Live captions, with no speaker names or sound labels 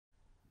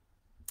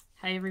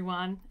Hey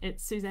everyone,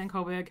 it's Suzanne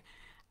Culberg,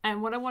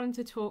 and what I wanted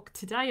to talk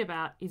today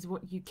about is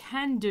what you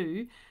can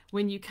do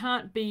when you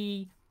can't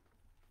be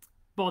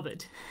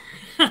bothered.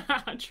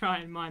 Try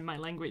and mind my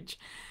language.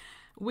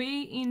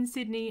 We in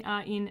Sydney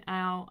are in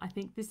I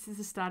think this is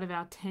the start of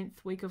our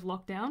 10th week of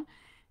lockdown.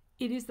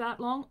 It is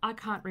that long, I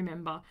can't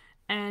remember.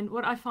 And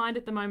what I find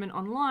at the moment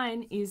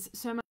online is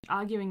so much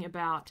arguing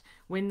about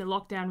when the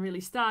lockdown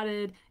really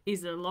started.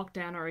 Is it a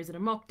lockdown or is it a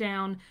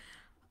mockdown?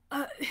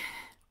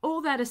 All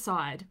that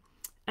aside,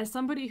 as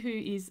somebody who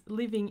is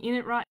living in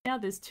it right now,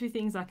 there's two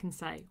things I can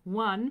say.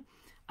 One,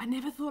 I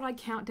never thought I'd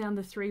count down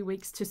the 3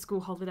 weeks to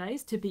school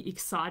holidays to be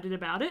excited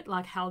about it,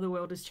 like how the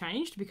world has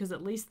changed, because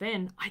at least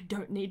then I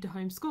don't need to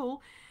homeschool.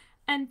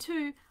 And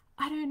two,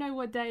 I don't know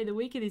what day of the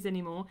week it is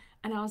anymore.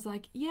 And I was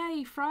like,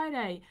 yay,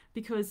 Friday,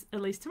 because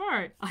at least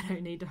tomorrow I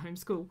don't need to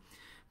homeschool.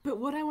 But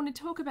what I want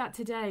to talk about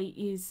today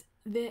is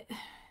that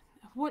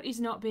what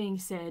is not being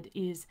said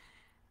is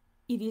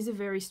it is a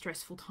very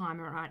stressful time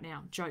right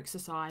now, jokes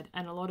aside,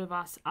 and a lot of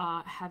us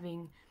are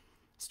having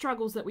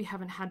struggles that we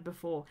haven't had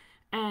before.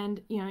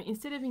 And,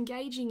 instead of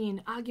engaging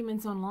in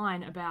arguments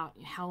online about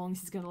how long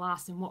this is going to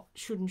last and what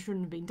should and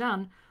shouldn't have been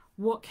done,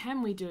 what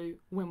can we do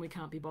when we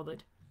can't be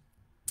bothered?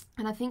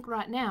 And I think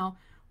right now,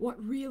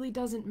 what really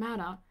doesn't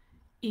matter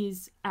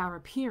is our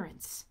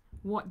appearance.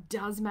 What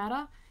does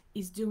matter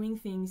is doing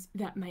things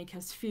that make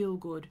us feel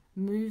good.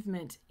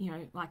 Movement,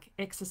 like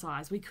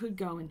exercise. We could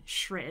go and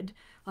shred.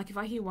 Like if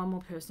I hear one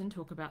more person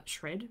talk about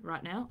shred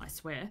right now, I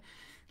swear,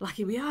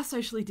 lucky we are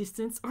socially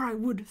distanced, or I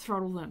would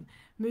throttle them.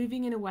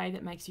 Moving in a way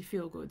that makes you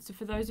feel good. So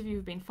for those of you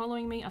who've been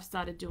following me, I've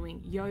started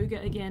doing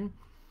yoga again.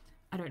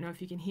 I don't know if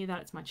you can hear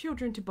that. It's my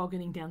children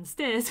tobogganing down the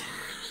stairs.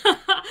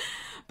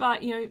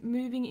 But,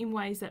 moving in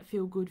ways that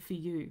feel good for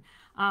you.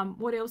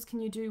 What else can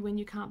you do when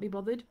you can't be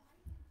bothered?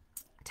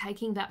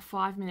 Taking that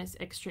 5 minutes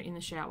extra in the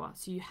shower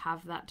so you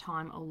have that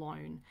time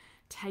alone,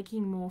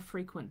 taking more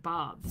frequent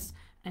baths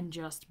and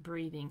just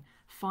breathing,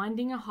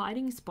 finding a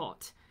hiding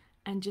spot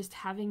and just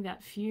having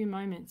that few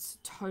moments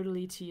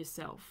totally to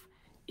yourself,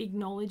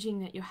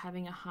 acknowledging that you're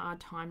having a hard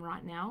time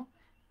right now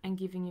and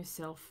giving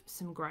yourself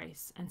some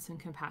grace and some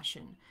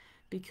compassion.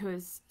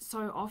 Because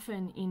so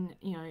often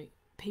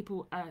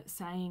people are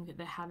saying that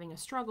they're having a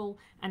struggle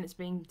and it's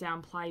being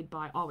downplayed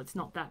by, oh, it's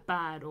not that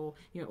bad, or,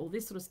 all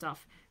this sort of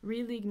stuff.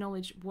 Really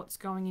acknowledge what's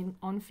going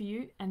on for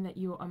you and that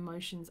your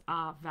emotions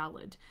are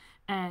valid.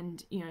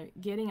 And,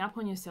 getting up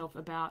on yourself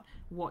about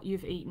what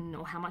you've eaten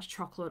or how much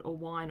chocolate or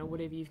wine or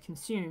whatever you've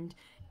consumed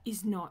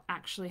is not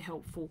actually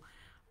helpful.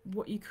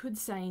 What you could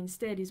say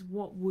instead is,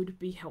 what would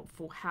be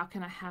helpful? How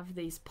can I have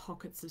these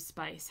pockets of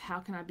space? How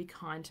can I be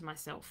kind to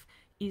myself?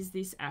 Is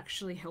this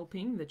actually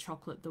helping, the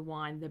chocolate, the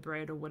wine, the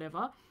bread or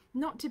whatever?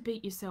 Not to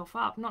beat yourself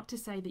up, not to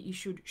say that you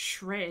should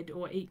shred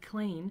or eat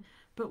clean,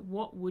 but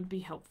what would be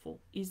helpful?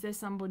 Is there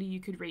somebody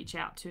you could reach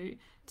out to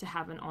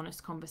have an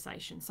honest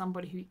conversation?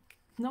 Somebody who's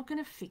not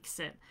going to fix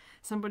it,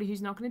 somebody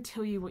who's not going to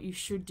tell you what you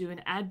should do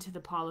and add to the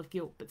pile of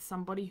guilt, but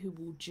somebody who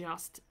will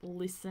just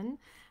listen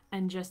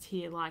and just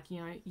hear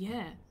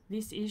yeah,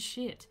 this is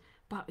shit,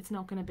 but it's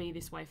not going to be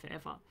this way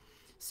forever.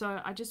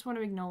 So I just want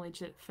to acknowledge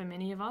that for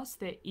many of us,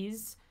 there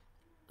is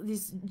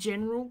this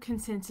general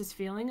consensus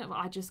feeling of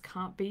I just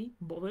can't be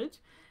bothered,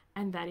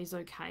 and that is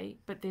okay.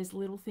 But there's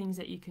little things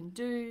that you can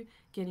do,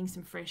 getting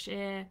some fresh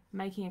air,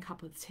 making a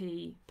cup of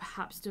tea,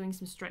 perhaps doing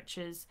some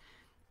stretches,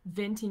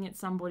 venting at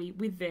somebody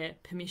with their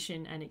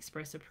permission and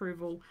express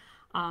approval,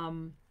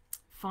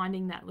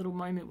 finding that little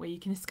moment where you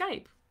can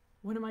escape.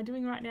 What am I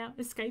doing right now?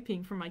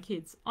 Escaping from my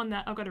kids. On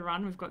that, I've got to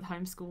run. We've got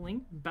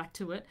homeschooling. Back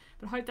to it.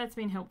 But I hope that's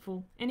been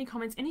helpful. Any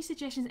comments, any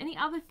suggestions, any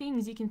other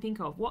things you can think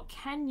of? What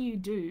can you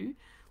do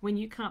when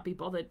you can't be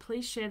bothered?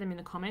 Please share them in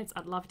the comments.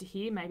 I'd love to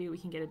hear. Maybe we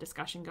can get a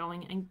discussion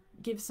going and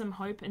give some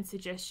hope and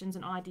suggestions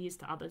and ideas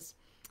to others.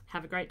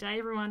 Have a great day,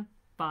 everyone.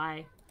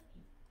 Bye.